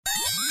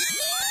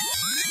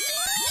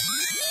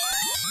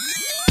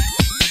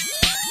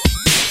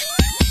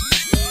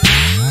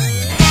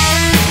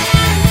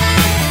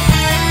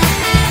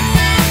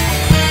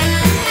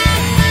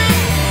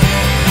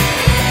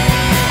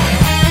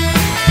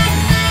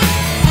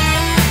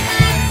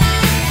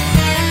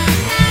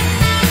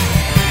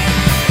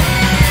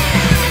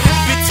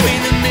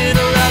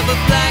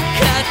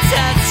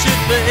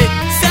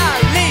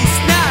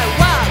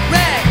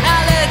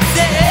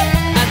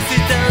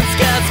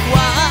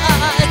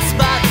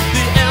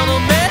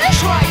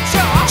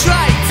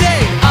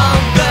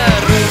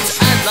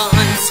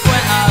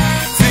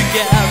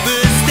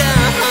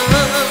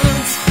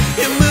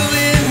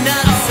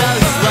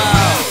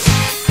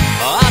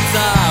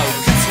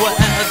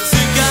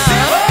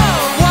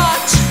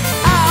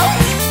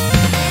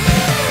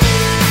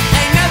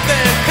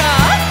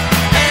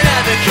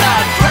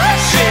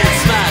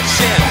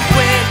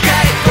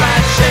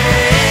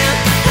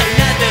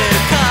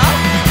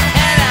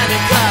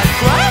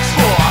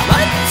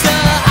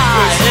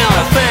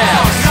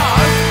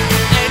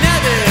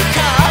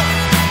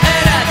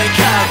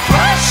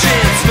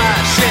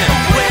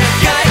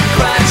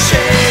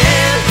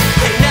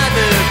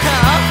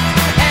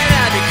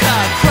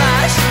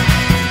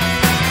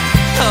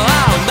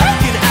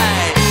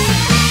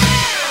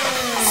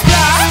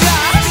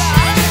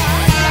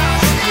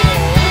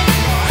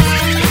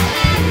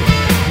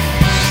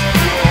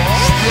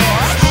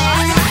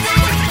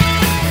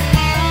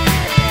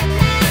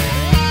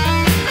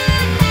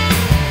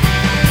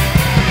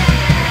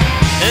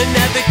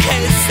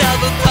case of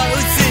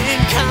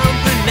opposing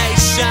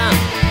combination,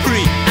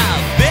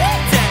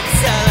 pre-albit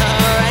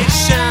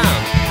acceleration,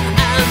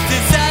 and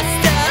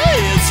disaster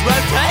is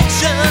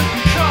rotation,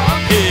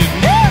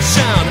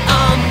 ignition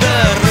on the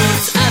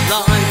route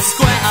align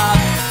square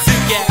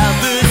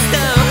together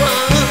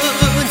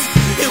stones.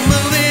 You're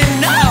moving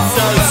not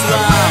so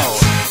slow,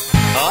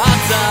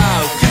 auto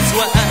can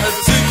swerve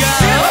to go.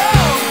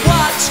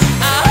 Watch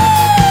out,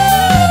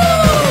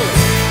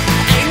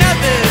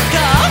 another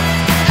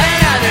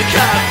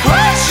car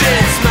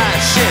crashing,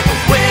 smashing,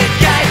 we're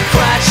gate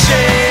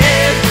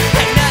crashing.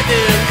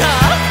 Another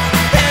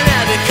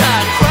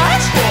car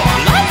crash, for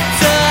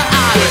later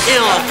we're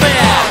in a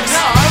fix.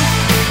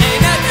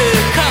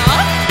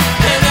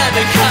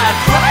 Another car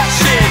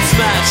crashing,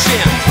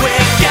 smashing,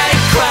 we're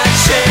gate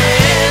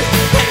crashing.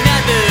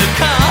 Another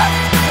car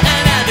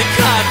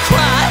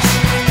crash.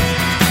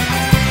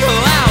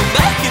 Oh, I'll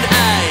make an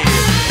A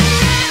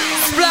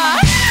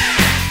splash.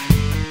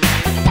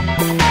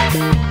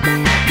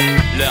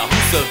 La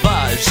rue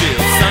sauvage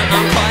est